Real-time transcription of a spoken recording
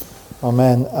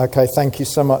Amen. Okay, thank you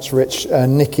so much, Rich.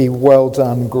 Nikki, well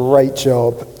done. Great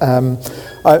job.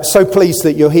 So pleased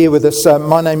that you're here with us.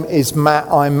 My name is Matt.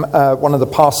 I'm one of the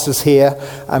pastors here,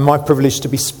 and my privilege to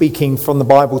be speaking from the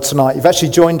Bible tonight. You've actually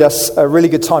joined us a really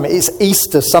good time. It's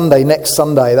Easter Sunday, next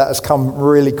Sunday. That has come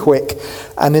really quick.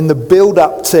 And in the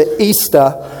build-up to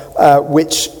Easter,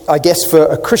 which I guess for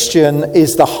a Christian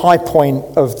is the high point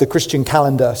of the Christian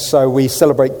calendar. So we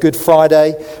celebrate Good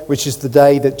Friday, which is the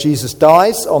day that Jesus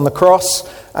dies on the cross,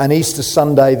 and Easter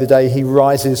Sunday, the day he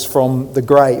rises from the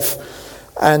grave.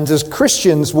 And as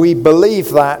Christians, we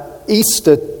believe that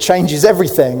Easter changes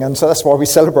everything, and so that's why we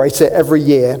celebrate it every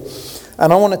year.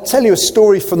 And I want to tell you a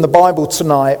story from the Bible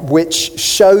tonight which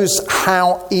shows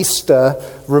how Easter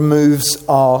removes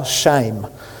our shame.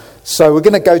 So we're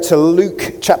going to go to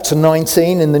Luke chapter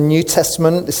 19 in the New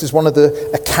Testament. This is one of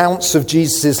the accounts of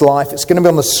Jesus' life. It's going to be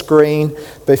on the screen,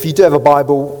 but if you do have a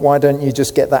Bible, why don't you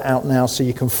just get that out now so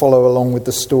you can follow along with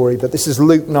the story. But this is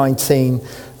Luke 19,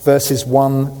 verses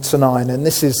 1 to 9, and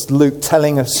this is Luke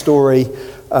telling a story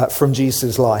from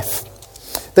Jesus' life.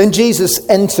 Then Jesus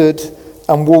entered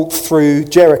and walked through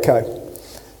Jericho.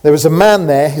 There was a man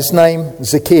there, his name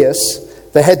Zacchaeus,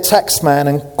 the head taxman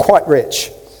and quite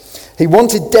rich. He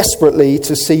wanted desperately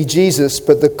to see Jesus,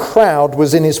 but the crowd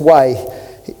was in his way.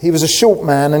 He was a short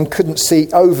man and couldn't see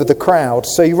over the crowd,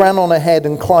 so he ran on ahead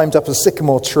and climbed up a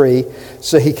sycamore tree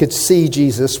so he could see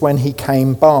Jesus when he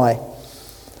came by.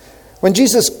 When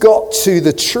Jesus got to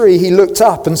the tree, he looked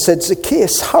up and said,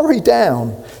 "Zacchaeus, hurry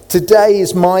down. Today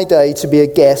is my day to be a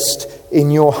guest in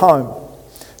your home."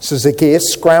 So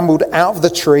Zacchaeus scrambled out of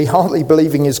the tree, hardly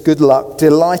believing his good luck,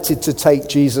 delighted to take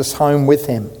Jesus home with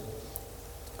him.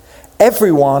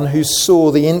 Everyone who saw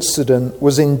the incident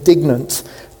was indignant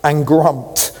and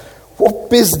grumped. What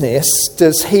business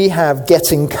does he have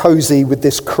getting cozy with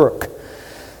this crook?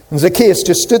 And Zacchaeus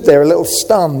just stood there a little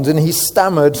stunned, and he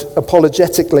stammered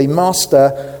apologetically,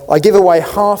 "Master, I give away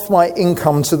half my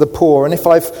income to the poor, and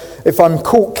if I'm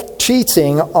caught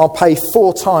cheating, I'll pay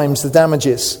 4 times the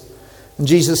damages." And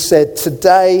Jesus said,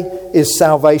 "Today is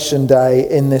salvation day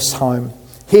in this home.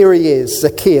 Here he is,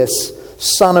 Zacchaeus,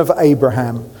 son of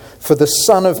Abraham. For the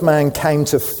Son of Man came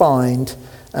to find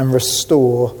and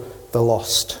restore the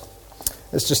lost."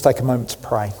 Let's just take a moment to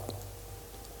pray.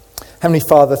 Heavenly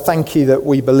Father, thank you that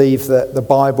we believe that the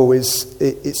Bible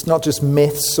it's not just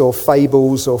myths or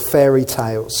fables or fairy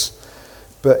tales,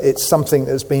 but it's something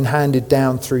that's been handed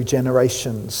down through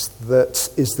generations that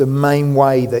is the main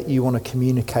way that you want to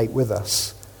communicate with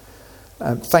us.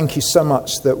 Thank you so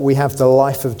much that we have the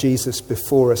life of Jesus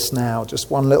before us now,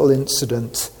 just one little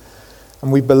incident.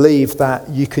 And we believe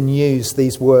that you can use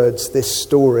these words, this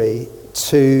story,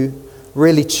 to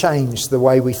really change the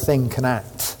way we think and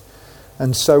act.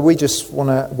 And so we just want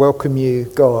to welcome you,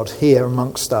 God, here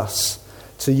amongst us,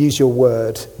 to use your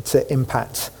word to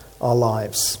impact our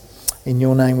lives. In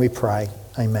your name we pray.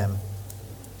 Amen.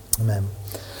 Amen.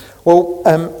 Well,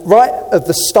 right at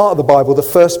the start of the Bible, the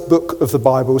first book of the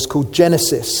Bible is called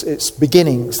Genesis. It's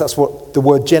beginnings. That's what the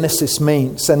word Genesis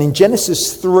means. And in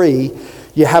Genesis 3,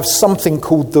 you have something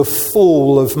called the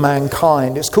fall of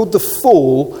mankind. It's called the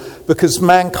fall because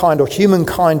mankind or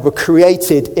humankind were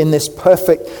created in this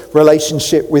perfect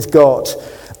relationship with God.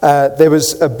 There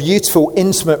was a beautiful,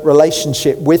 intimate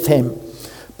relationship with him.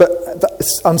 But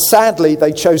sadly,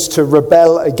 they chose to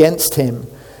rebel against him.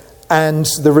 And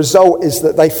the result is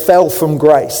that they fell from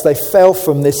grace. They fell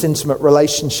from this intimate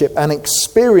relationship and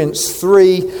experienced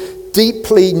 3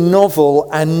 deeply novel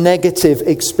and negative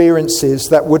experiences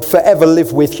that would forever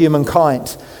live with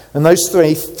humankind. And those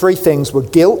three things were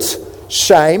guilt,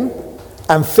 shame,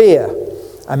 and fear.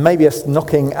 And maybe us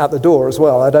knocking at the door as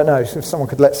well. I don't know if someone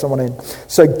could let someone in.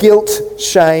 So guilt,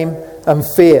 shame, and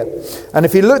fear. And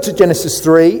if you looked at Genesis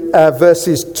 3,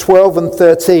 verses 12 and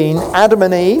 13, Adam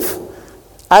and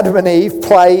Eve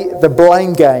play the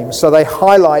blame game. So they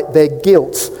highlight their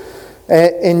guilt.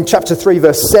 In chapter 3,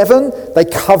 verse 7, they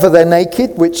cover their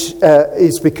naked, which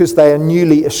is because they are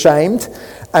newly ashamed.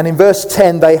 And in verse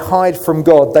 10, they hide from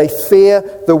God. They fear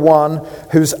the one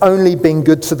who's only been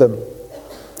good to them.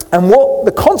 And what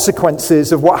the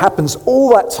consequences of what happens all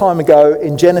that time ago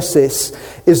in Genesis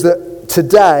is that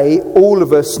today, all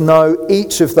of us know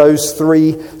each of those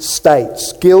 3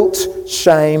 states. Guilt,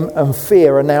 shame, and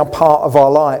fear are now part of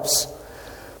our lives.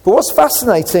 But what's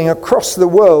fascinating, across the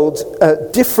world,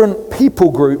 different people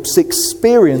groups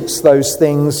experience those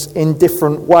things in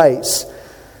different ways.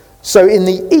 So in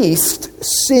the East,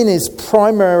 sin is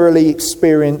primarily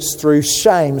experienced through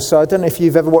shame. So I don't know if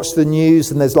you've ever watched the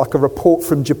news and there's like a report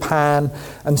from Japan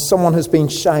and someone has been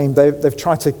shamed. They've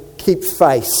tried to keep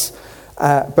face.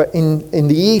 But in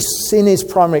the East, sin is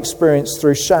primarily experienced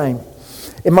through shame.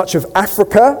 In much of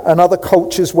Africa and other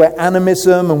cultures where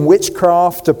animism and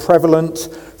witchcraft are prevalent,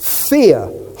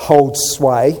 fear holds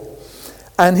sway.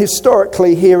 And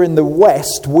historically here in the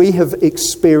West, we have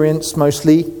experienced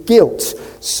mostly guilt.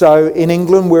 So in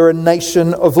England, we're a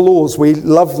nation of laws. We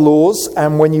love laws,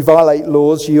 and when you violate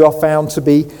laws, you are found to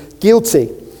be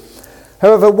guilty.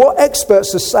 However, what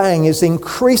experts are saying is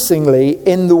increasingly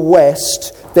in the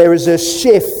West, there is a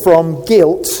shift from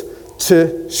guilt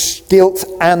to guilt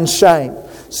and shame.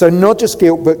 So not just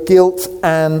guilt, but guilt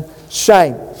and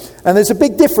shame. And there's a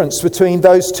big difference between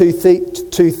those two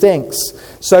things.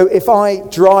 So if I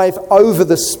drive over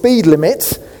the speed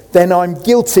limit, then I'm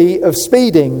guilty of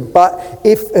speeding. But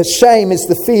if shame is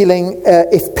the feeling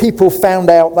if people found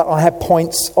out that I had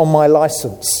points on my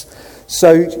license.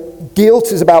 So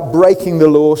guilt is about breaking the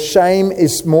law. Shame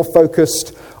is more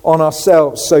focused on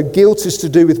ourselves. So guilt is to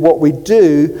do with what we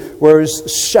do,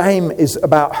 whereas shame is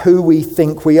about who we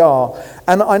think we are.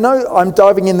 And I know I'm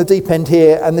diving in the deep end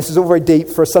here, and this is all very deep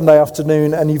for a Sunday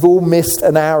afternoon, and you've all missed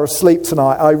an hour of sleep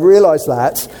tonight. I realise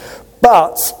that.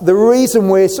 But the reason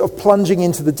we're sort of plunging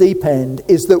into the deep end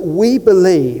is that we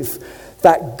believe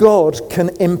that God can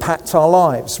impact our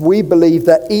lives. We believe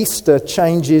that Easter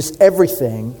changes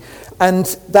everything. And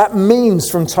that means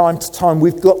from time to time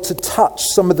we've got to touch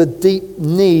some of the deep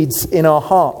needs in our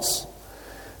hearts.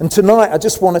 And tonight I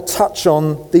just want to touch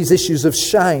on these issues of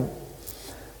shame.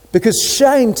 Because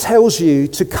shame tells you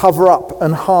to cover up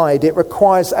and hide. It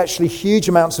requires actually huge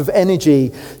amounts of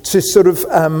energy to sort of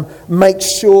make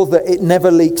sure that it never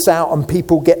leaks out and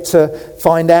people get to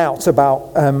find out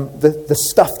about the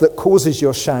stuff that causes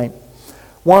your shame.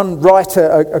 One writer,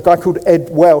 a guy called Ed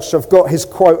Welsh, I've got his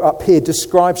quote up here,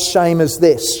 describes shame as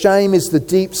this: shame is the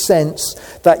deep sense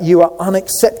that you are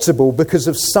unacceptable because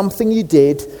of something you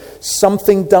did,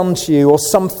 something done to you, or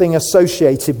something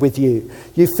associated with you.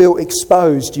 You feel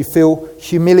exposed, you feel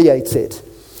humiliated.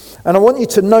 And I want you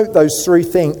to note those three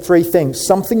things: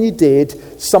 something you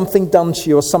did, something done to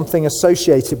you, or something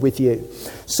associated with you.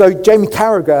 So Jamie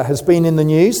Carragher has been in the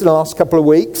news in the last couple of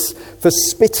weeks for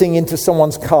spitting into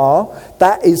someone's car.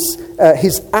 That is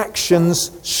his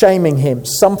actions shaming him,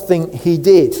 something he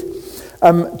did.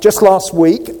 Just last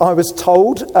week, I was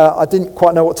told, I didn't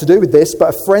quite know what to do with this,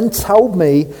 but a friend told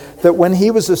me that when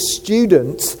he was a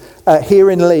student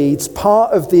here in Leeds,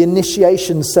 part of the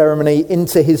initiation ceremony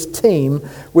into his team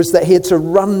was that he had to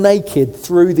run naked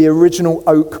through the original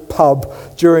Oak pub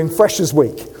during Freshers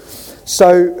Week.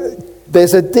 So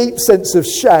there's a deep sense of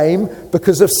shame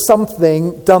because of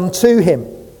something done to him.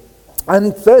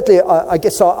 And thirdly, I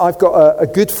guess I've got a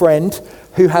good friend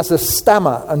who has a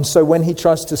stammer, and so when he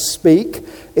tries to speak,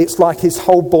 it's like his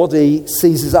whole body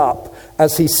seizes up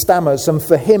as he stammers, and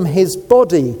for him, his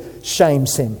body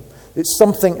shames him. It's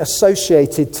something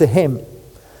associated to him.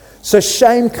 So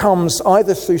shame comes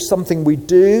either through something we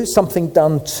do, something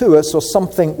done to us, or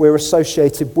something we're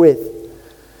associated with.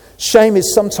 Shame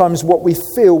is sometimes what we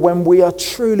feel when we are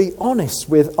truly honest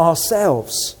with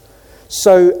ourselves.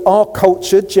 So our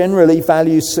culture generally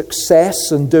values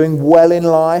success and doing well in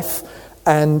life,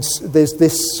 and there's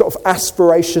this sort of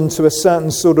aspiration to a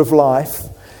certain sort of life.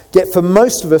 Yet for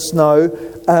most of us,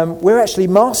 we're actually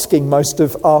masking most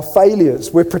of our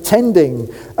failures. We're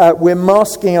pretending, we're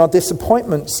masking our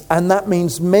disappointments, and that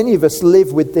means many of us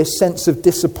live with this sense of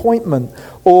disappointment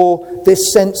or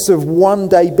this sense of one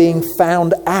day being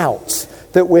found out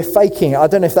that we're faking. I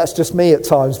don't know if that's just me at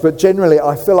times, but generally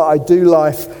I feel like I do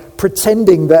life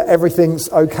pretending that everything's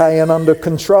okay and under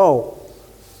control.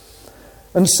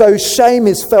 And so shame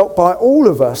is felt by all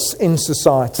of us in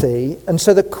society. And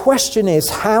so the question is,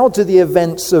 how do the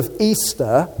events of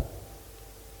Easter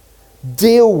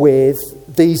deal with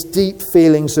these deep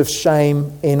feelings of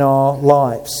shame in our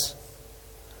lives?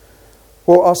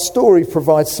 Well, our story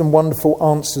provides some wonderful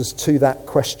answers to that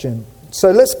question.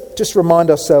 So let's just remind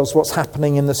ourselves what's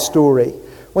happening in the story.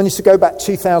 When you go back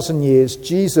 2,000 years,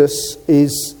 Jesus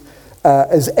is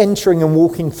entering and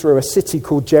walking through a city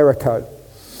called Jericho.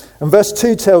 And verse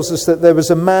 2 tells us that there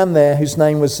was a man there whose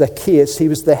name was Zacchaeus. He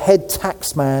was the head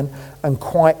tax man and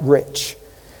quite rich.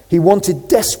 He wanted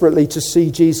desperately to see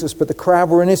Jesus, but the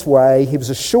crowd were in his way. He was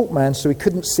a short man, so he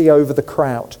couldn't see over the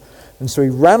crowd. And so he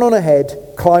ran on ahead,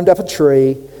 climbed up a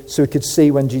tree, so he could see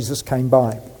when Jesus came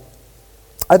by.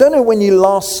 I don't know when you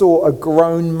last saw a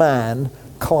grown man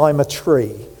climb a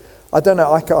tree. I don't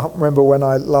know, I can't remember when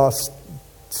I last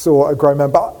saw a grown man,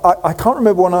 but I can't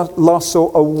remember when I last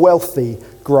saw a wealthy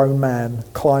grown man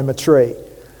climb a tree.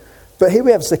 But here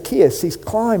we have Zacchaeus. He's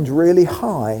climbed really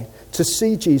high to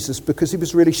see Jesus because he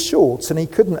was really short and he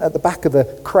couldn't at the back of the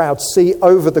crowd see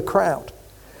over the crowd.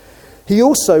 He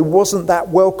also wasn't that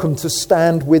welcome to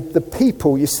stand with the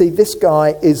people. You see, this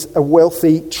guy is a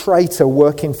wealthy traitor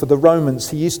working for the Romans.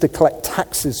 He used to collect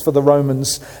taxes for the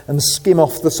Romans and skim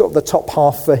off the top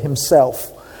half for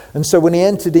himself. And so when he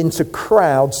entered into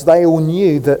crowds, they all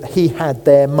knew that he had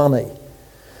their money.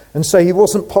 And so he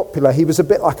wasn't popular. He was a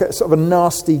bit like a sort of a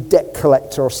nasty debt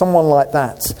collector or someone like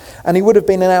that. And he would have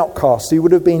been an outcast. He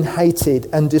would have been hated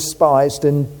and despised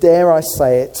and, dare I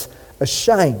say it,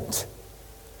 ashamed.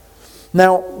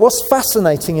 Now, what's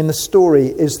fascinating in the story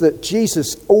is that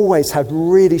Jesus always had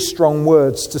really strong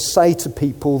words to say to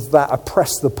people that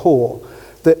oppress the poor.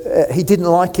 That he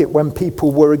didn't like it when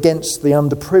people were against the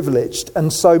underprivileged.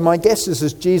 And so my guess is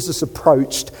as Jesus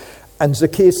approached and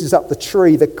Zacchaeus is up the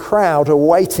tree, the crowd are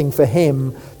waiting for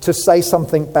him to say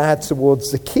something bad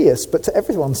towards Zacchaeus. But to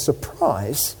everyone's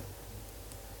surprise,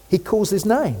 he calls his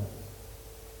name.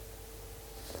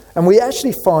 And we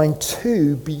actually find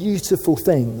two beautiful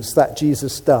things that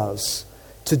Jesus does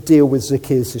to deal with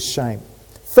Zacchaeus' shame.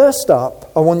 First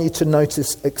up, I want you to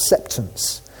notice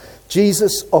acceptance.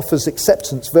 Jesus offers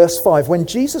acceptance. Verse 5, when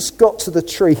Jesus got to the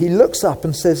tree, he looks up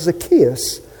and says,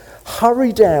 Zacchaeus,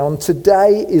 hurry down,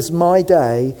 today is my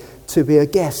day to be a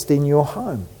guest in your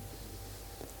home.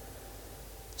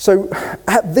 So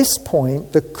at this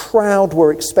point, the crowd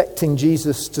were expecting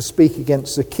Jesus to speak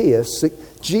against Zacchaeus.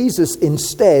 Jesus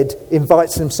instead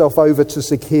invites himself over to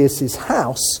Zacchaeus'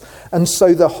 house. And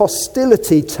so the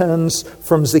hostility turns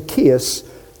from Zacchaeus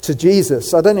to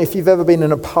Jesus. I don't know if you've ever been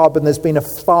in a pub and there's been a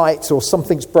fight or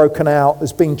something's broken out,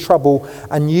 there's been trouble,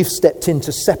 and you've stepped in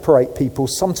to separate people.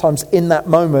 Sometimes in that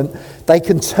moment, they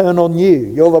can turn on you.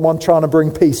 You're the one trying to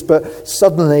bring peace, but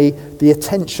suddenly the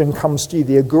attention comes to you,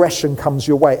 the aggression comes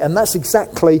your way. And that's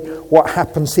exactly what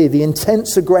happens here. The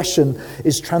intense aggression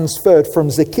is transferred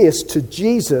from Zacchaeus to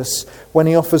Jesus when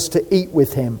he offers to eat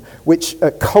with him, which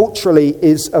culturally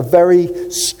is a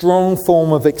very strong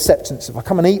form of acceptance. If I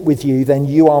come and eat with you, then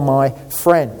you are my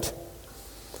friend.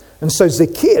 And so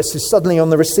Zacchaeus is suddenly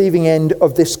on the receiving end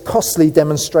of this costly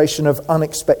demonstration of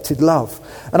unexpected love.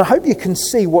 And I hope you can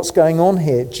see what's going on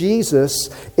here. Jesus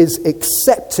is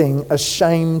accepting a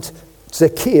shamed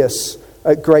Zacchaeus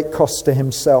at great cost to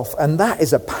himself. And that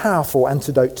is a powerful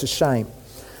antidote to shame.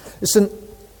 Listen,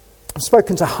 I've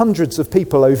spoken to hundreds of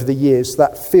people over the years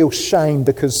that feel shame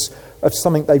because of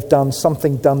something they've done,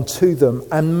 something done to them.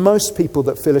 And most people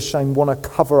that feel ashamed want to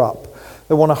cover up.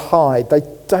 They want to hide. They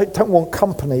don't want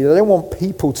company. They don't want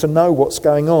people to know what's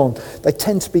going on. They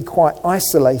tend to be quite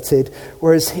isolated.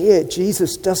 Whereas here,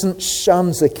 Jesus doesn't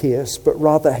shun Zacchaeus, but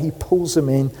rather he pulls him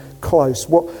in close.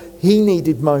 What he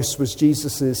needed most was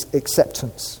Jesus'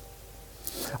 acceptance.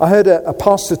 I heard a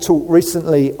pastor talk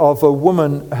recently of a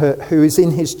woman who is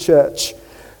in his church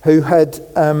who had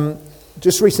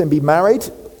just recently been married,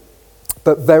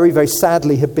 but very, very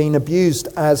sadly had been abused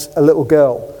as a little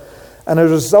girl. And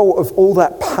as a result of all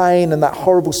that pain and that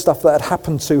horrible stuff that had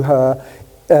happened to her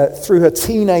through her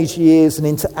teenage years and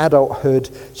into adulthood,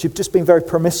 she'd just been very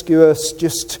promiscuous,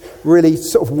 just really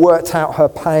sort of worked out her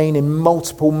pain in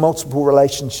multiple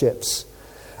relationships.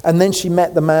 And then she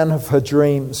met the man of her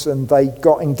dreams and they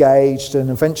got engaged and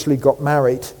eventually got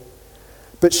married.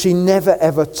 But she never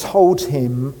ever told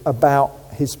him about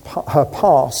her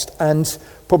past, and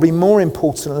probably more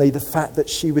importantly, the fact that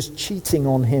she was cheating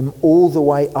on him all the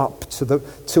way up to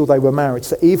till they were married.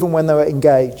 So even when they were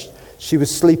engaged, she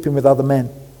was sleeping with other men.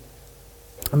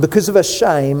 And because of her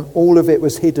shame, all of it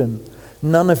was hidden.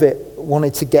 None of it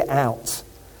wanted to get out.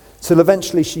 Till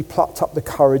eventually she plucked up the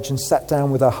courage and sat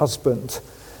down with her husband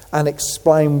and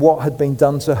explained what had been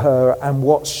done to her and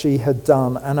what she had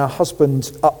done. And her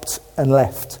husband upped and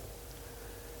left.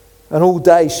 And all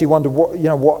day she wondered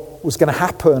what was going to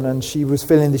happen, and she was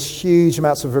feeling this huge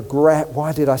amounts of regret.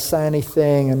 Why did I say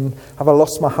anything? And have I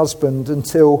lost my husband?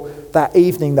 Until that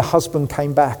evening the husband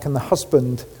came back, and the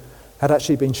husband had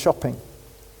actually been shopping.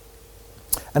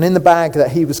 And in the bag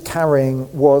that he was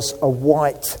carrying was a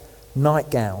white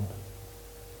nightgown.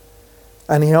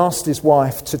 And he asked his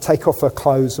wife to take off her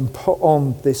clothes and put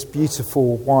on this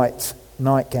beautiful white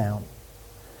nightgown.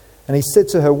 And he said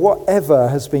to her, whatever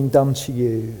has been done to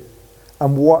you,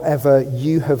 and whatever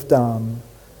you have done,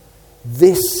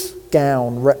 this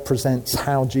gown represents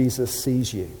how Jesus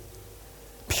sees you.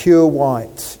 Pure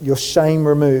white, your shame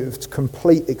removed,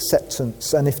 complete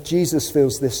acceptance. And if Jesus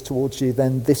feels this towards you,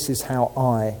 then this is how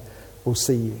I will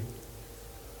see you.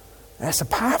 That's a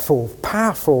powerful,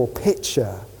 powerful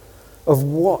picture of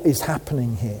what is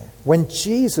happening here. When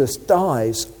Jesus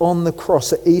dies on the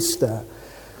cross at Easter,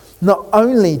 not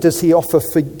only does he offer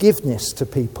forgiveness to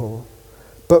people,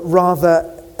 but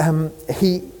rather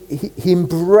he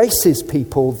embraces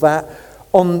people that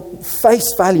on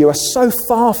face value are so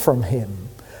far from him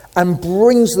and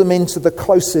brings them into the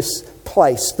closest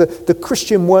place. The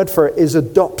Christian word for it is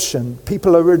adoption.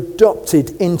 People are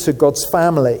adopted into God's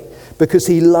family because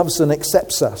he loves and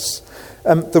accepts us.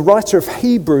 The writer of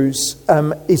Hebrews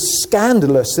is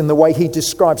scandalous in the way he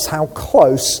describes how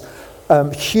close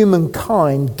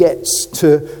humankind gets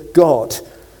to God.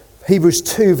 Hebrews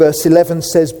 2 verse 11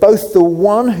 says, both the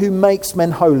one who makes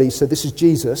men holy, so this is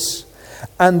Jesus,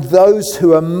 and those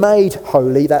who are made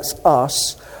holy, that's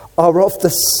us, are of the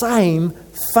same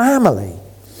family.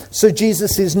 So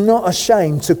Jesus is not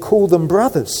ashamed to call them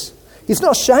brothers. He's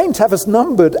not ashamed to have us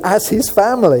numbered as his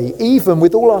family, even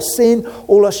with all our sin,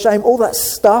 all our shame, all that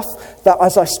stuff that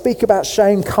as I speak about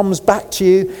shame comes back to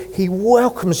you. He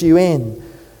welcomes you in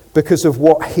because of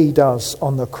what he does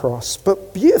on the cross.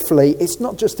 But beautifully, it's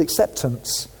not just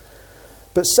acceptance,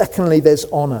 but secondly, there's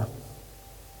honour.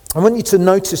 I want you to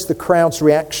notice the crowd's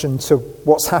reaction to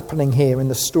what's happening here in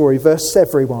the story. Verse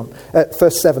 7,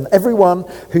 everyone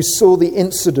who saw the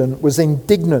incident was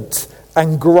indignant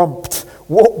and grumped.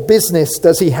 What business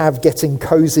does he have getting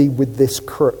cozy with this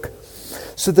crook?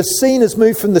 So the scene has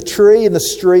moved from the tree in the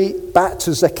street back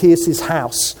to Zacchaeus'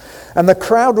 house. And the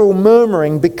crowd are all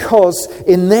murmuring because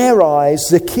in their eyes,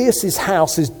 Zacchaeus'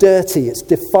 house is dirty, it's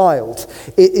defiled.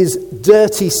 It is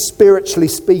dirty spiritually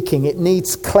speaking. It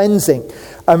needs cleansing.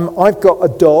 I've got a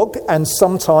dog, and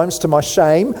sometimes, to my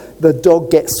shame, the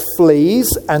dog gets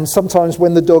fleas, and sometimes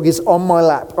when the dog is on my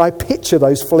lap, I picture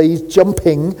those fleas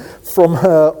jumping from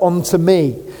her onto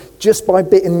me. Just by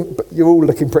bitten, you're all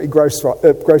looking pretty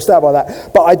grossed out by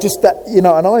that. But and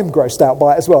I'm grossed out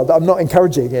by it as well. I'm not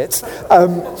encouraging it.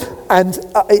 And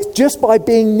it's just by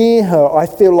being near her, I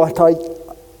feel like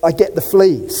I get the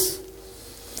fleas.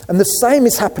 And the same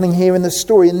is happening here in the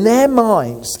story. In their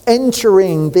minds,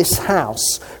 entering this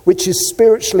house, which is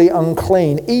spiritually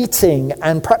unclean, eating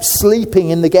and perhaps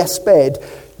sleeping in the guest bed,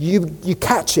 you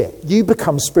catch it. You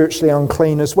become spiritually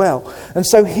unclean as well. And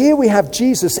so here we have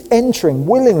Jesus entering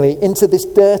willingly into this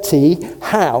dirty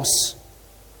house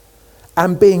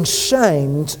and being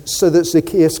shamed so that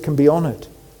Zacchaeus can be honoured.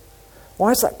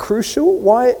 Why is that crucial?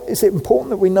 Why is it important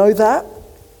that we know that?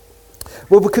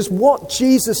 Well, because what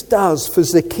Jesus does for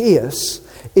Zacchaeus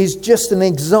is just an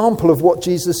example of what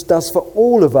Jesus does for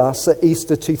all of us at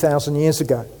Easter 2,000 years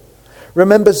ago.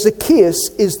 Remember, Zacchaeus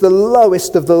is the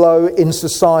lowest of the low in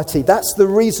society. That's the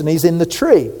reason he's in the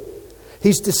tree.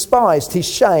 He's despised, he's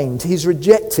shamed, he's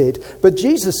rejected. But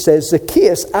Jesus says,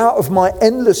 Zacchaeus, out of my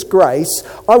endless grace,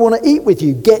 I want to eat with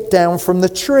you. Get down from the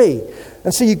tree.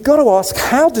 And so you've got to ask,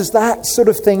 how does that sort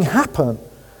of thing happen?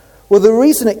 Well, the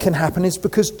reason it can happen is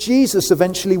because Jesus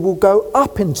eventually will go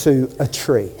up into a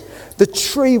tree. The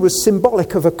tree was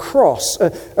symbolic of a cross.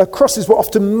 A cross is what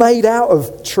often made out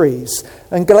of trees.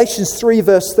 And Galatians 3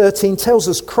 verse 13 tells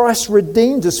us Christ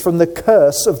redeemed us from the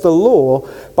curse of the law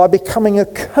by becoming a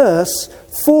curse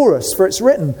for us. For it's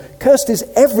written, cursed is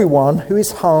everyone who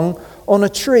is hung on a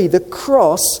tree. The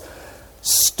cross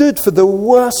stood for the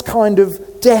worst kind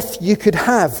of death you could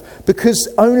have, because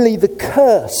only the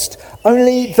cursed,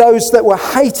 only those that were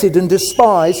hated and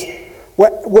despised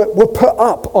were put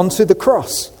up onto the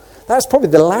cross. That's probably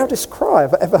the loudest cry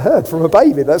I've ever heard from a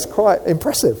baby. That's quite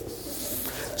impressive.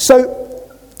 So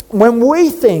when we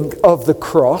think of the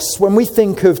cross, when we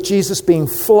think of Jesus being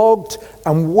flogged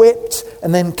and whipped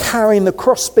and then carrying the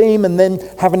crossbeam and then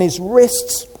having his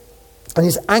wrists and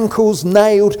his ankles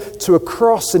nailed to a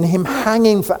cross and him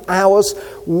hanging for hours,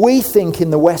 we think in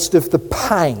the West of the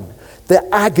pain,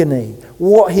 the agony,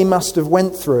 what he must have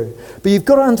went through. But you've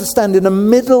got to understand, in a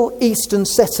Middle Eastern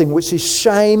setting, which is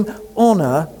shame,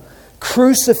 honour,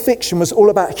 crucifixion was all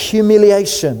about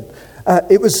humiliation.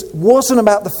 It wasn't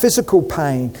about the physical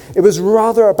pain. It was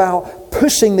rather about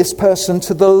pushing this person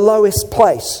to the lowest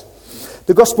place.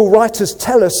 The gospel writers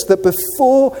tell us that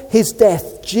before his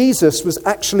death, Jesus was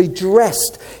actually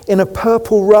dressed in a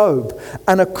purple robe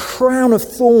and a crown of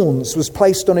thorns was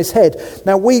placed on his head.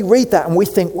 Now we read that and we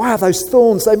think, wow, those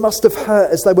thorns, they must have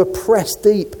hurt as they were pressed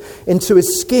deep into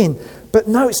his skin. But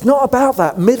no, it's not about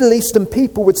that. Middle Eastern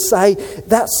people would say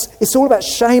it's all about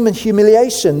shame and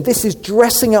humiliation. This is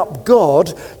dressing up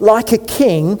God like a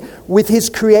king with his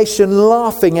creation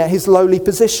laughing at his lowly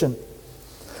position.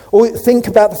 Or think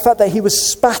about the fact that he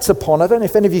was spat upon. I don't know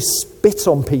if any of you spit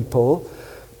on people,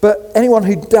 but anyone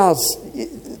who does,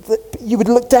 you would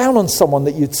look down on someone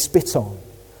that you'd spit on.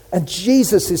 And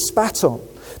Jesus is spat on.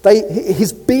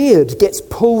 His beard gets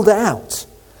pulled out.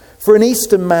 For an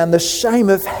Eastern man, the shame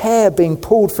of hair being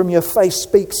pulled from your face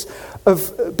speaks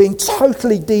of being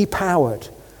totally depowered,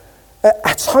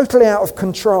 totally out of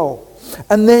control.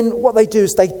 And then what they do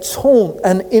is they taunt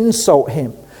and insult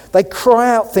him. They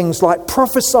cry out things like,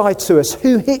 prophesy to us,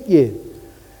 who hit you?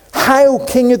 Hail,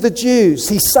 King of the Jews.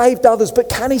 He saved others, but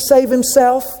can he save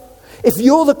himself? If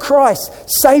you're the Christ,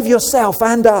 save yourself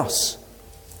and us.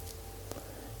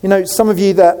 You know, some of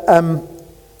you that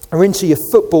are into your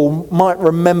football might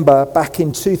remember back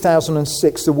in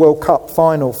 2006, the World Cup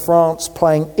final, France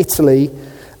playing Italy,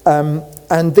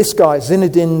 and this guy,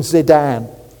 Zinedine Zidane.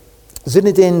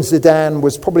 Zinedine Zidane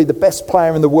was probably the best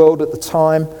player in the world at the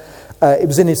time. It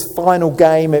was in his final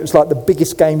game. It was like the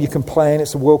biggest game you can play in.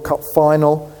 It's a World Cup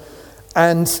final.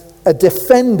 And a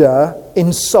defender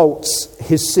insults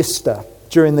his sister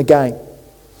during the game.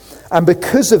 And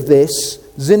because of this,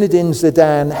 Zinedine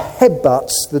Zidane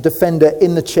headbutts the defender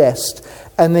in the chest,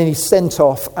 and then he's sent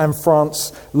off, and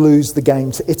France lose the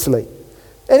game to Italy.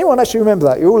 Anyone actually remember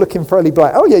that? You're all looking fairly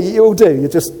blank. Oh yeah, you all do. You're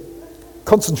just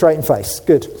concentrating face.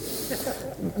 Good.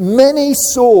 Many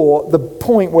saw the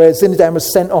point where Zinedine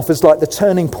was sent off as like the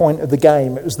turning point of the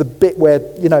game. It was the bit where,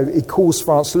 you know, it caused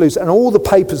France to lose. And all the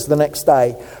papers the next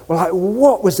day were like,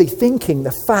 what was he thinking?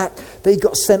 The fact that he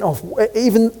got sent off,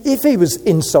 even if he was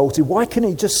insulted, why couldn't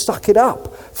he just suck it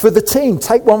up for the team,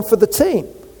 take one for the team?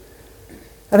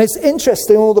 And it's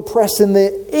interesting, all the press in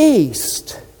the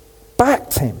East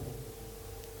backed him.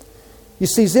 You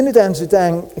see, Zinedine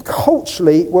Zidane,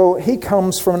 culturally, well, he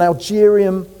comes from an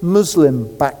Algerian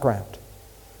Muslim background.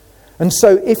 And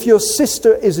so if your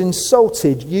sister is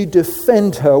insulted, you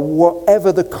defend her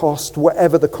whatever the cost,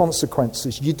 whatever the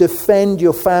consequences. You defend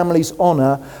your family's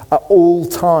honour at all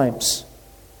times.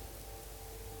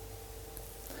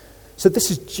 So this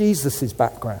is Jesus'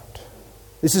 background.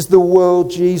 This is the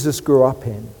world Jesus grew up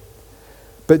in.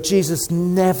 But Jesus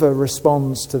never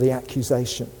responds to the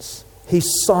accusations. He's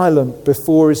silent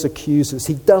before his accusers.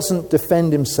 He doesn't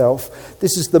defend himself.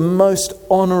 This is the most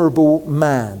honourable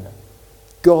man,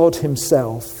 God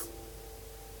himself,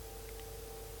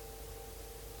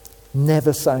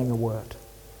 never saying a word.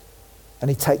 And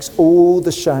he takes all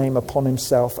the shame upon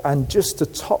himself. And just to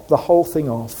top the whole thing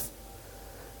off,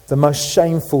 the most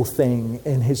shameful thing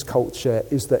in his culture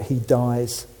is that he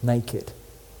dies naked.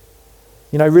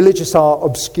 You know, religious art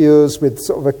obscures with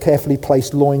sort of a carefully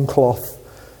placed loincloth.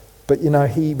 But, you know,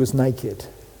 he was naked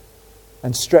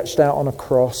and stretched out on a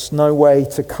cross, no way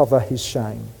to cover his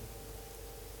shame.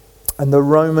 And the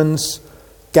Romans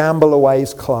gamble away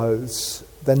his clothes.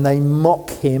 Then they mock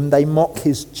him. They mock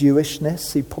his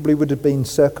Jewishness. He probably would have been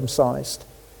circumcised.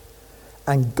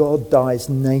 And God dies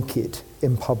naked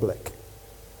in public.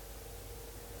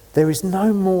 There is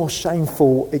no more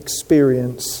shameful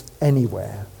experience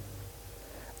anywhere.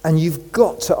 And you've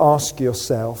got to ask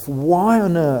yourself, why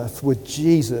on earth would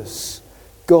Jesus,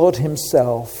 God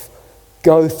himself,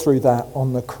 go through that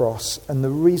on the cross? And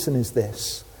the reason is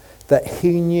this, that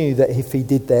he knew that if he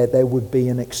did there would be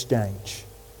an exchange.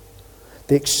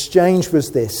 The exchange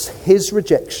was this: his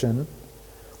rejection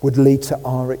would lead to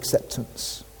our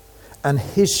acceptance, and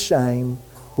his shame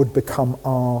would become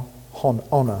our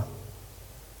honour.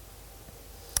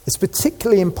 It's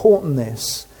particularly important,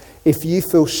 this, if you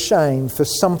feel shame for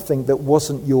something that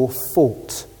wasn't your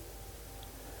fault.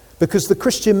 Because the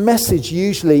Christian message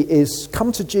usually is,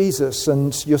 come to Jesus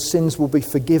and your sins will be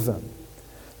forgiven.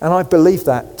 And I believe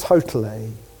that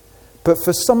totally. But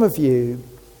for some of you,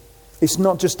 it's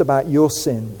not just about your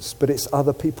sins, but it's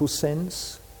other people's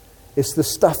sins. It's the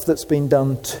stuff that's been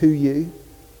done to you.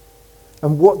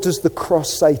 And what does the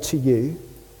cross say to you?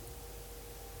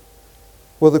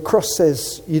 Well, the cross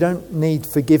says you don't need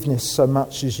forgiveness so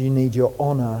much as you need your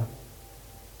honour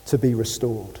to be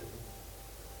restored.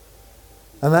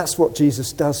 And that's what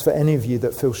Jesus does for any of you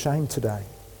that feel shame today.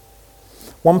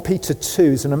 1 Peter 2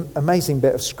 is an amazing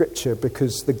bit of scripture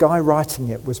because the guy writing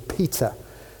it was Peter.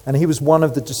 And he was one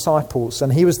of the disciples.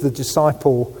 And he was the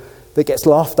disciple that gets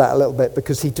laughed at a little bit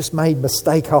because he just made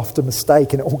mistake after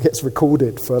mistake, and it all gets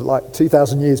recorded. For like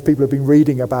 2,000 years, people have been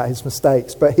reading about his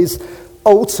mistakes. But his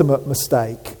ultimate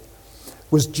mistake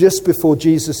was just before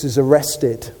Jesus is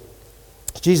arrested.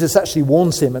 Jesus actually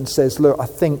warns him and says, look, I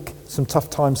think some tough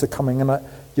times are coming, and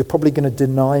you're probably going to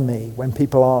deny me when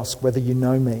people ask whether you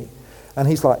know me. And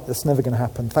he's like, that's never going to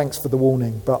happen. Thanks for the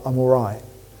warning, but I'm all right.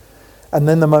 And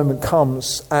then the moment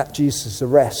comes at Jesus'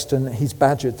 arrest, and he's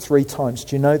badgered 3 times.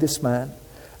 Do you know this man?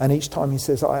 And each time he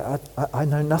says, I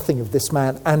know nothing of this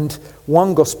man. And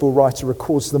one gospel writer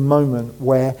records the moment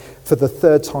where for the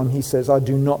 3rd time he says, I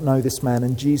do not know this man.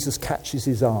 And Jesus catches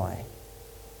his eye.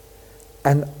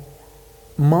 And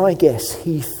my guess,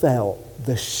 he felt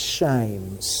the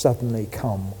shame suddenly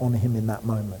come on him in that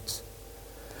moment.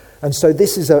 And so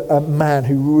this is a man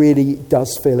who really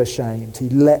does feel ashamed. He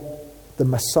let the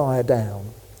Messiah down.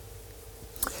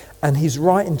 And he's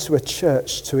writing to a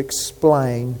church to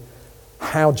explain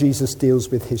how Jesus deals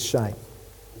with his shame.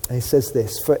 And he says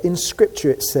this, for in Scripture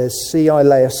it says, see, I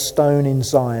lay a stone in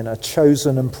Zion, a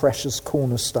chosen and precious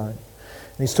cornerstone.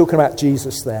 And he's talking about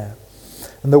Jesus there.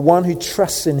 And the one who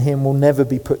trusts in him will never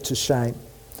be put to shame.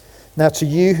 Now to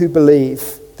you who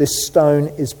believe, this stone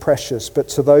is precious, but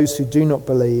to those who do not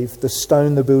believe, the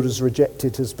stone the builders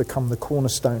rejected has become the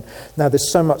cornerstone. Now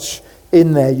there's so much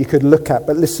in there you could look at,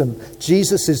 but listen,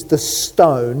 Jesus is the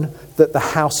stone that the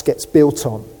house gets built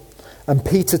on. And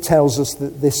Peter tells us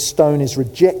that this stone is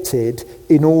rejected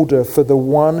in order for the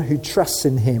one who trusts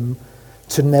in him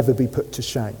to never be put to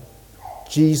shame.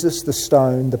 Jesus, the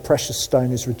stone, the precious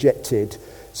stone, is rejected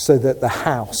so that the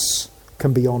house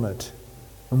can be honoured.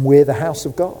 And we're the house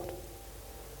of God.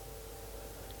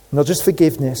 Not just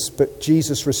forgiveness, but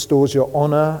Jesus restores your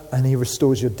honour and he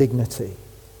restores your dignity.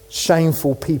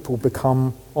 Shameful people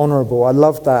become honourable. I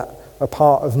love that, a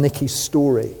part of Nikki's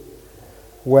story,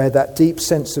 where that deep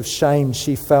sense of shame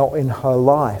she felt in her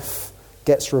life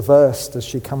gets reversed as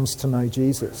she comes to know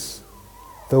Jesus.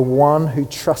 The one who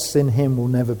trusts in him will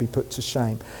never be put to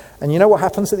shame. And you know what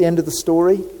happens at the end of the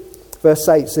story? Verse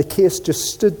 8, Zacchaeus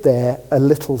just stood there a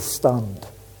little stunned.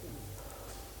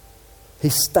 He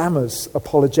stammers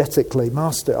apologetically,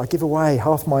 Master, I give away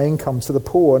half my income to the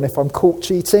poor, and if I'm caught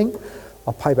cheating,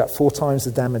 I'll pay about 4 times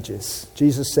the damages.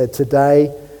 Jesus said,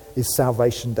 today is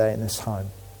salvation day in this home.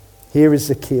 Here is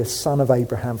Zacchaeus, son of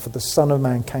Abraham, for the Son of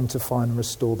Man came to find and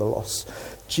restore the lost.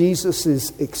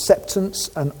 Jesus' acceptance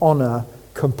and honour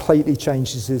completely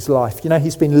changes his life. You know,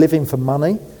 he's been living for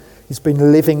money. He's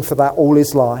been living for that all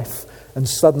his life. And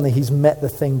suddenly he's met the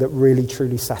thing that really,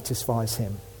 truly satisfies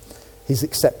him. He's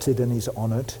accepted and he's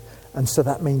honoured. And so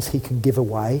that means he can give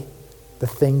away the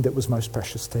thing that was most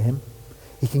precious to him.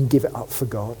 He can give it up for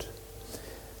God.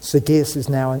 Zacchaeus is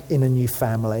now in a new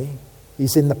family.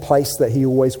 He's in the place that he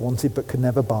always wanted but could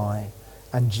never buy.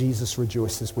 And Jesus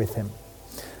rejoices with him.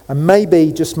 And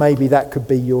maybe, just maybe, that could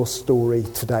be your story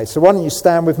today. So why don't you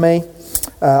stand with me?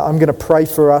 I'm going to pray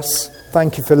for us.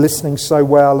 Thank you for listening so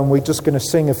well. And we're just going to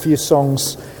sing a few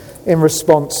songs in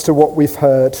response to what we've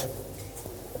heard.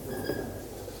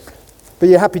 But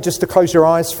you're happy just to close your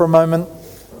eyes for a moment?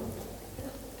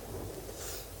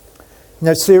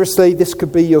 No, seriously, this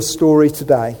could be your story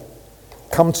today.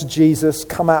 Come to Jesus,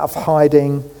 come out of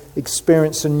hiding,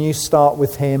 experience a new start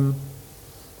with him,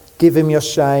 give him your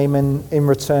shame, and in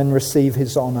return receive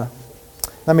his honour.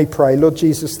 Let me pray. Lord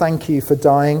Jesus, thank you for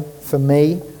dying for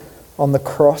me on the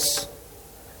cross.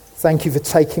 Thank you for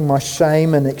taking my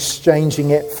shame and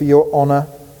exchanging it for your honour.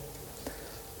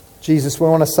 Jesus, we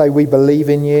want to say we believe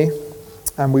in you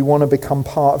and we want to become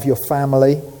part of your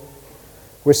family.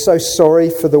 We're so sorry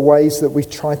for the ways that we've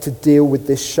tried to deal with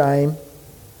this shame.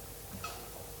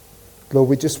 Lord,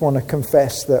 we just want to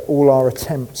confess that all our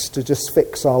attempts to just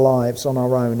fix our lives on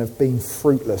our own have been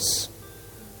fruitless.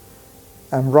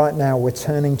 And right now we're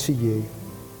turning to you.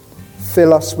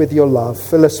 Fill us with your love,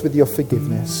 fill us with your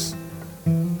forgiveness,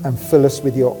 and fill us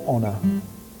with your honour.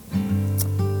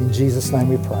 In Jesus' name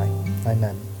we pray.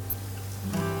 Amen.